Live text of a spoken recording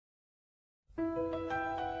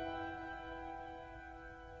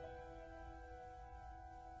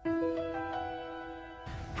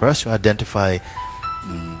First you identify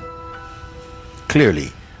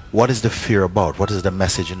clearly, what is the fear about? What is the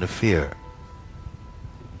message in the fear?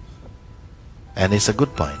 And it's a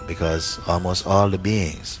good point, because almost all the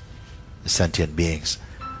beings, the sentient beings,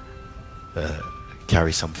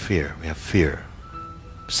 carry some fear. We have fear,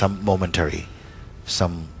 some momentary,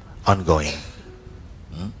 some ongoing.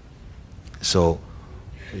 So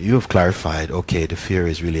you have clarified, okay, the fear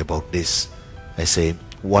is really about this. I say,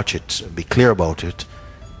 watch it, be clear about it,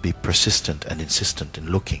 be persistent and insistent in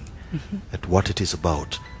looking at what it is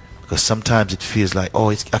about. Because sometimes it feels like, oh,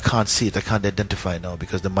 I can't see it, I can't identify it now,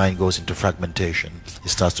 because the mind goes into fragmentation. It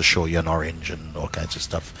starts to show you an orange and all kinds of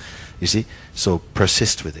stuff. You see? So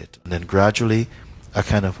persist with it. And then gradually a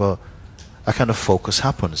kind of focus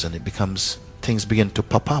happens, and it becomes, things begin to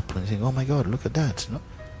pop up, and you think, oh my God, look at that. You know?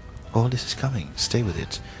 All this is coming, stay with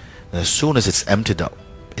it. And as soon as it's emptied out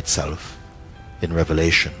itself in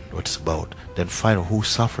revelation, what it's about, then find out who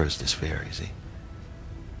suffers this fear, you see.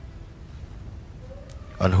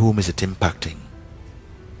 On whom is it impacting?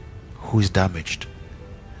 Who is damaged?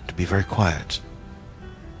 To be very quiet.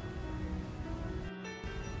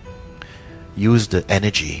 Use the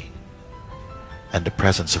energy and the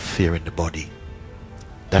presence of fear in the body.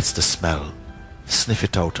 That's the smell. Sniff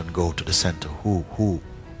it out and go to the center. Who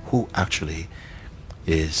actually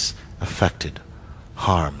is affected,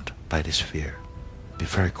 harmed by this fear? Be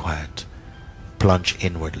very quiet. Plunge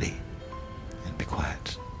inwardly and be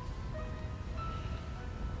quiet.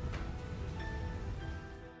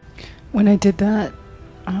 When I did that,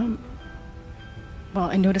 well,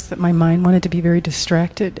 I noticed that my mind wanted to be very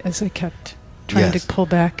distracted as I kept trying to pull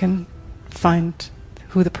back and find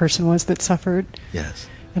who the person was that suffered. Yes.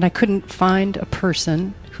 And I couldn't find a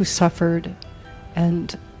person who suffered,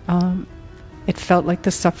 and it felt like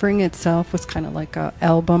the suffering itself was kind of like an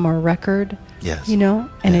album or a record. Yes. You know?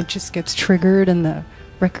 And it just gets triggered, and the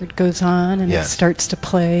record goes on, and it starts to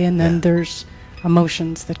play, and then there's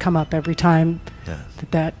emotions that come up every time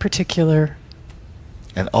that particular...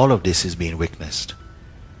 And all of this is being witnessed.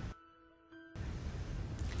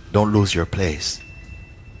 Don't lose your place.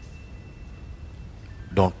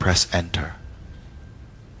 Don't press enter.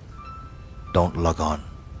 Don't log on.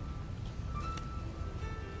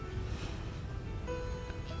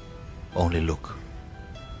 Only look.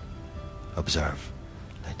 Observe.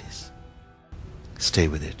 Like this. Stay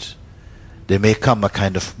with it. There may come a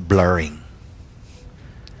kind of blurring,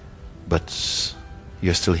 but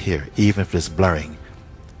you're still here. Even if there's blurring,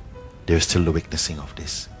 there's still the witnessing of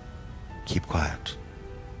this. Keep quiet.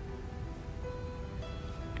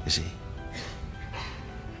 You see?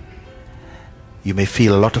 You may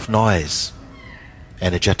feel a lot of noise,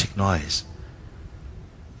 energetic noise.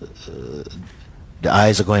 The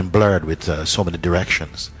eyes are going blurred with so many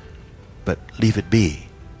directions, but leave it be.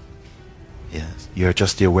 Yes, you're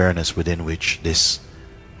just the awareness within which this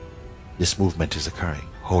movement is occurring.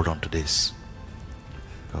 Hold on to this.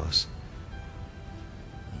 Because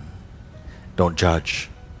don't judge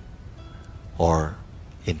or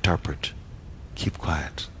interpret. Keep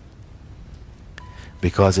quiet.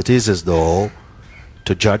 Because it is as though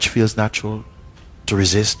to judge feels natural, to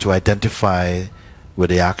resist, to identify with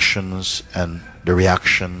the actions and the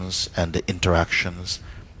reactions and the interactions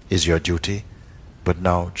is your duty. But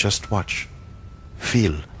now just watch,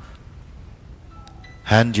 feel.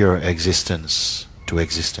 Hand your existence to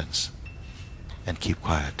existence and keep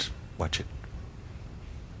quiet. Watch it.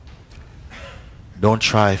 Don't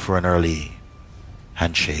try for an early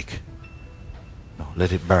handshake. No,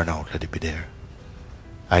 let it burn out, let it be there.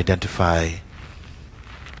 Identify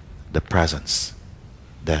the presence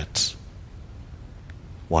that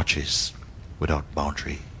watches without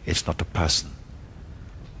boundary. It's not a person,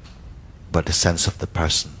 but the sense of the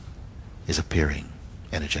person is appearing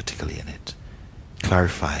energetically in it.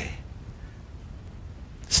 Clarify.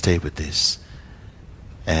 Stay with this,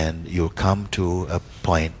 and you'll come to a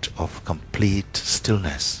point of complete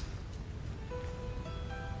stillness.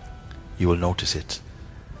 You will notice it,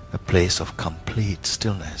 a place of complete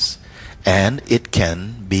stillness, and it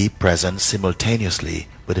can be present simultaneously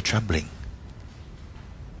with the trembling.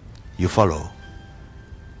 You follow?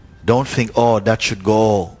 Don't think, oh, that should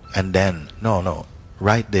go, and then, no,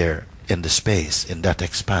 right there in the space, in that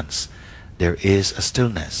expanse, there is a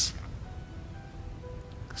stillness.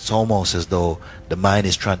 It's almost as though the mind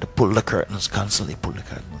is trying to pull the curtains, constantly pull the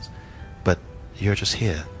curtains, but you're just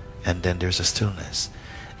here, and then there's a stillness.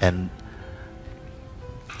 And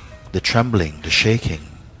the trembling, the shaking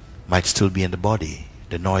might still be in the body,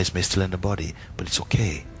 the noise may still in the body, but it's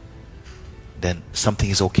okay. Then something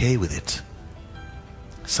is okay with it.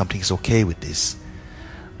 Something is okay with this,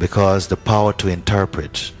 because the power to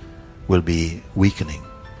interpret will be weakening.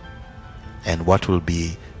 And what will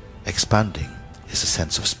be expanding is a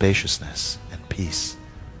sense of spaciousness and peace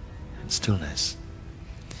and stillness.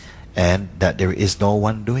 And that there is no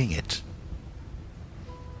one doing it.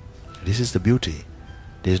 This is the beauty.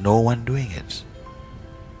 There is no one doing it.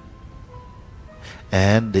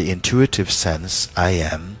 And the intuitive sense, I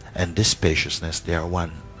am, and this spaciousness, they are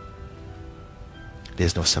one. There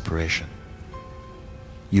is no separation.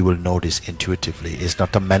 You will know this intuitively. It's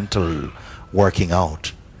not a mental working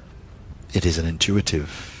out. It is an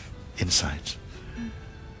intuitive insight.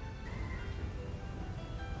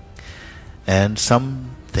 And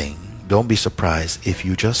something, don't be surprised if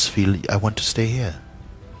you just feel, I want to stay here.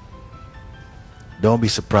 Don't be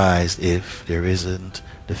surprised if there isn't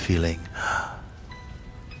the feeling,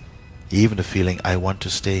 even the feeling, I want to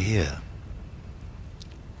stay here,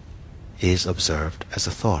 is observed as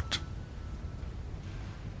a thought.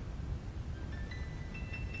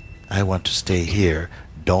 I want to stay here.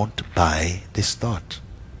 Don't buy this thought.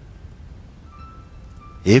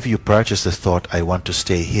 If you purchase the thought, I want to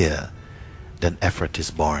stay here, then effort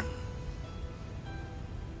is born.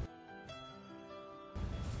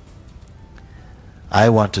 I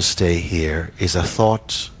want to stay here is a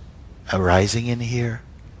thought arising in here,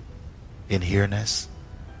 in here-ness.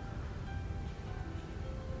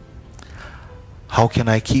 How can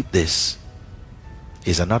I keep this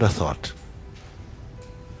is another thought.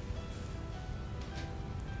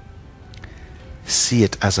 See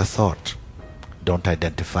it as a thought. Don't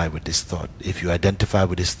identify with this thought. If you identify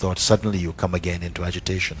with this thought, suddenly you come again into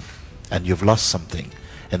agitation and you've lost something.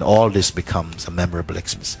 And all this becomes a memorable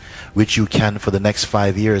experience, which you can for the next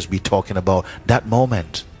 5 years be talking about that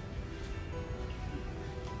moment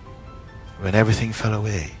when everything fell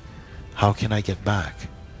away. How can I get back?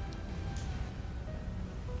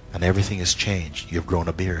 And everything has changed. You've grown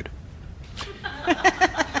a beard.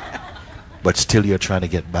 But still you're trying to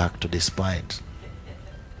get back to this point.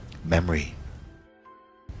 Memory.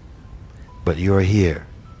 But you're here.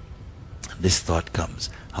 And this thought comes,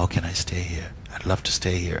 how can I stay here? I'd love to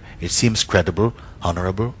stay here. It seems credible,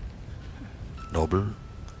 honorable, noble,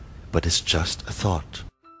 but it's just a thought.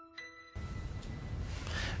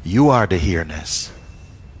 You are the here-ness.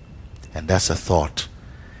 And that's a thought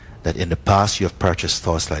that in the past you have purchased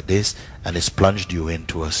thoughts like this and it's plunged you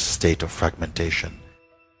into a state of fragmentation,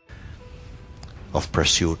 of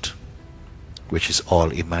pursuit, which is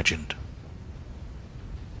all imagined.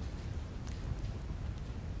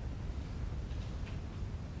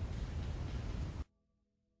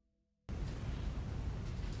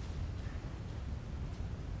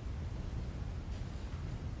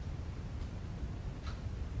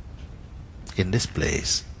 In this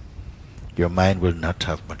place, your mind will not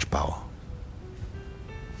have much power,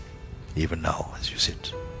 even now as you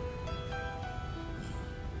sit.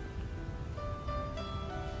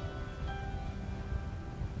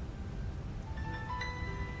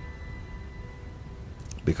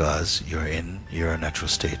 Because you're in your natural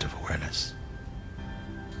state of awareness.